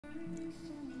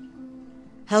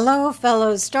Hello,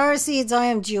 fellow starseeds. I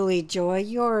am Julie Joy,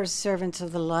 your servant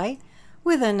of the light,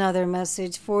 with another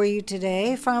message for you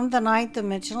today from the Ninth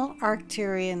Dimensional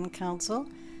Arcturian Council,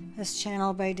 as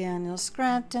channeled by Daniel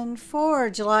Scranton for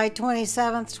July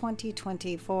 27th,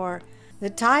 2024. The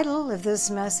title of this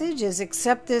message is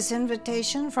Accept This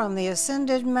Invitation from the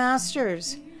Ascended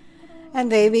Masters.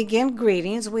 And they begin,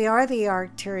 greetings. We are the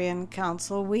Arcturian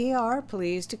Council. We are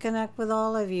pleased to connect with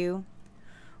all of you.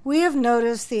 We have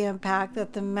noticed the impact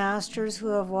that the masters who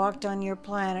have walked on your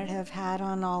planet have had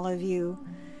on all of you.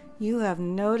 You have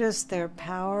noticed their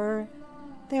power,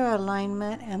 their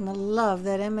alignment, and the love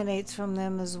that emanates from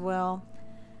them as well.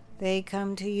 They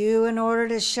come to you in order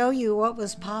to show you what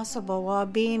was possible while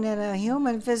being in a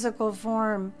human physical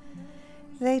form.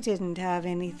 They didn't have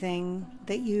anything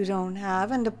that you don't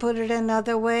have, and to put it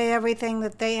another way, everything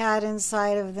that they had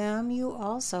inside of them, you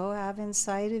also have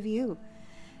inside of you.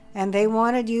 And they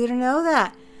wanted you to know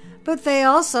that. But they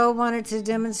also wanted to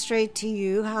demonstrate to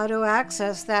you how to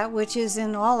access that which is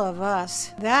in all of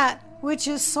us, that which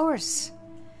is Source.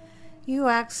 You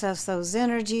access those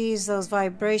energies, those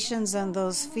vibrations, and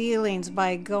those feelings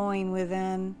by going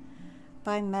within,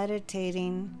 by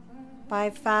meditating, by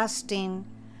fasting,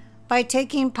 by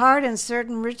taking part in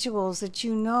certain rituals that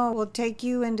you know will take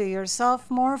you into yourself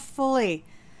more fully.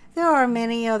 There are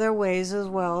many other ways as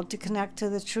well to connect to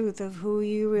the truth of who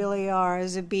you really are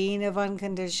as a being of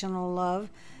unconditional love,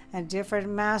 and different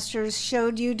masters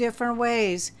showed you different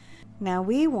ways. Now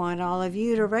we want all of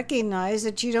you to recognize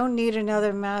that you don't need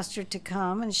another master to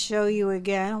come and show you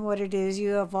again what it is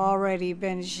you have already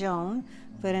been shown,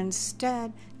 but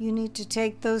instead you need to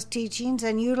take those teachings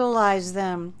and utilize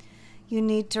them. You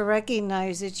need to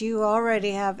recognize that you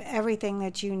already have everything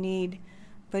that you need.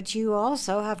 But you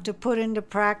also have to put into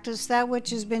practice that which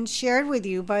has been shared with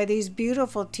you by these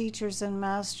beautiful teachers and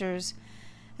masters.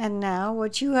 And now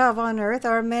what you have on earth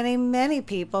are many, many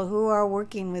people who are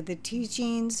working with the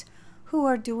teachings, who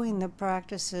are doing the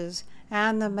practices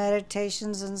and the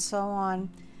meditations and so on.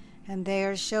 And they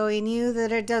are showing you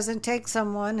that it doesn't take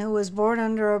someone who was born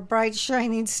under a bright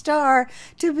shining star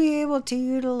to be able to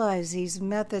utilize these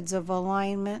methods of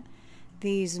alignment,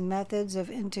 these methods of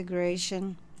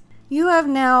integration. You have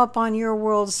now upon your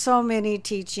world so many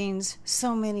teachings,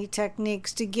 so many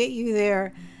techniques to get you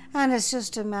there, and it's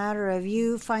just a matter of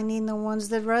you finding the ones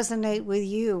that resonate with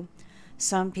you.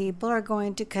 Some people are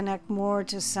going to connect more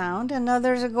to sound, and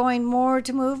others are going more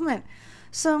to movement.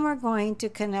 Some are going to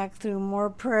connect through more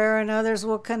prayer, and others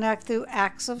will connect through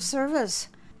acts of service.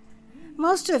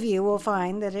 Most of you will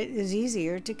find that it is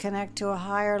easier to connect to a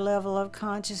higher level of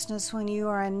consciousness when you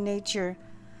are in nature.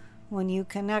 When you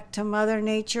connect to Mother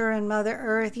Nature and Mother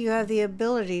Earth, you have the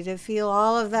ability to feel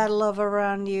all of that love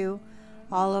around you,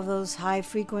 all of those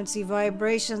high-frequency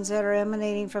vibrations that are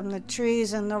emanating from the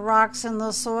trees and the rocks and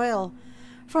the soil,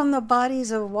 from the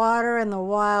bodies of water and the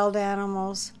wild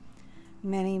animals.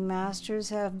 Many masters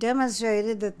have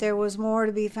demonstrated that there was more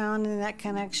to be found in that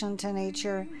connection to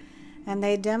nature, and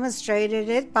they demonstrated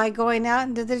it by going out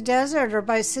into the desert or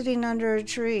by sitting under a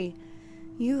tree.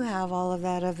 You have all of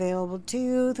that available to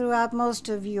you throughout most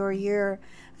of your year,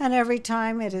 and every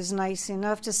time it is nice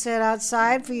enough to sit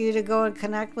outside for you to go and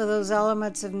connect with those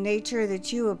elements of nature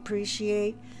that you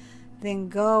appreciate, then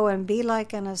go and be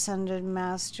like an ascended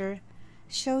master.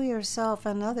 Show yourself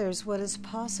and others what is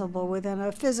possible within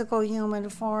a physical human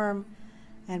form,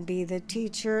 and be the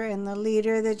teacher and the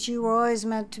leader that you were always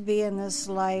meant to be in this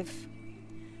life.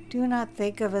 Do not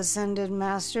think of ascended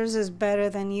masters as better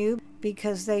than you,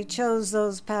 because they chose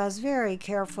those paths very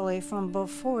carefully from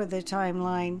before the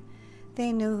timeline.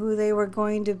 They knew who they were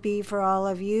going to be for all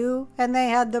of you, and they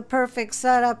had the perfect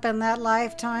setup in that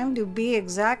lifetime to be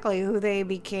exactly who they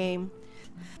became.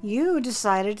 You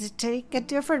decided to take a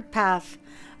different path,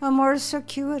 a more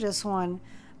circuitous one,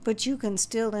 but you can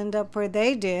still end up where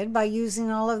they did by using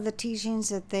all of the teachings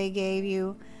that they gave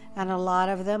you, and a lot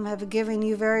of them have given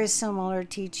you very similar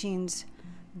teachings.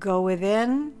 Go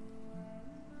within.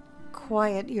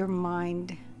 Quiet your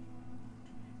mind.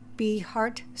 Be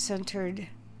heart-centered.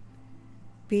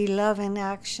 Be love in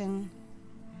action.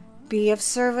 Be of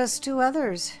service to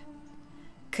others.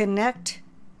 Connect,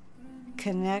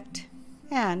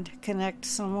 and connect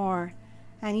some more.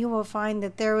 And you will find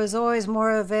that there is always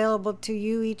more available to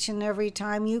you each and every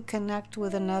time you connect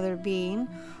with another being,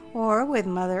 or with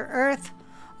Mother Earth,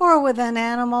 or with an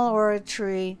animal or a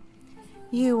tree.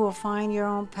 You will find your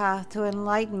own path to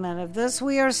enlightenment. Of this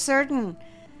we are certain.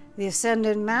 The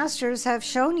Ascended Masters have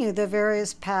shown you the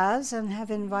various paths and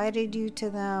have invited you to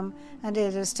them, and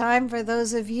it is time for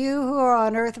those of you who are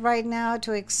on earth right now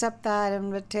to accept that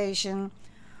invitation.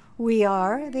 We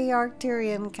are the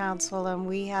Arcturian Council, and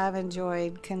we have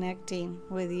enjoyed connecting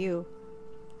with you.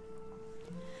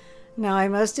 Now, I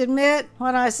must admit,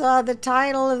 when I saw the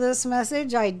title of this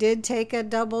message, I did take a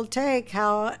double take.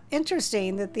 How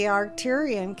interesting that the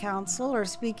Arcturian Council are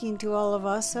speaking to all of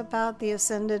us about the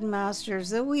Ascended Masters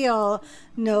that we all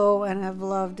know and have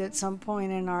loved at some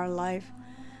point in our life.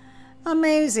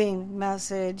 Amazing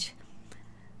message.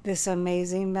 This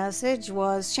amazing message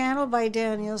was channeled by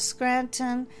Daniel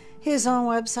Scranton. His own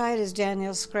website is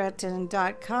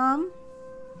danielscranton.com.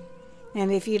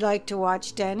 And if you'd like to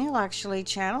watch Daniel actually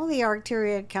channel the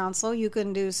Arcturian Council, you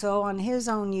can do so on his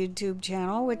own YouTube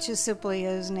channel, which is simply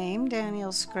his name,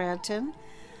 Daniel Scranton.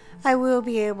 I will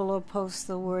be able to post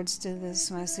the words to this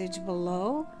message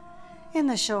below. In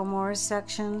the Show More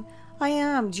section, I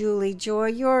am Julie Joy,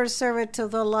 your servant to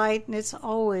the light, and it's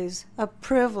always a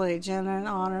privilege and an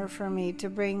honor for me to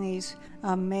bring these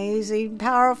amazing,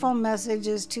 powerful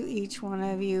messages to each one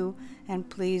of you. And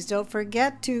please don't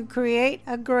forget to create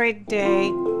a great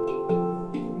day.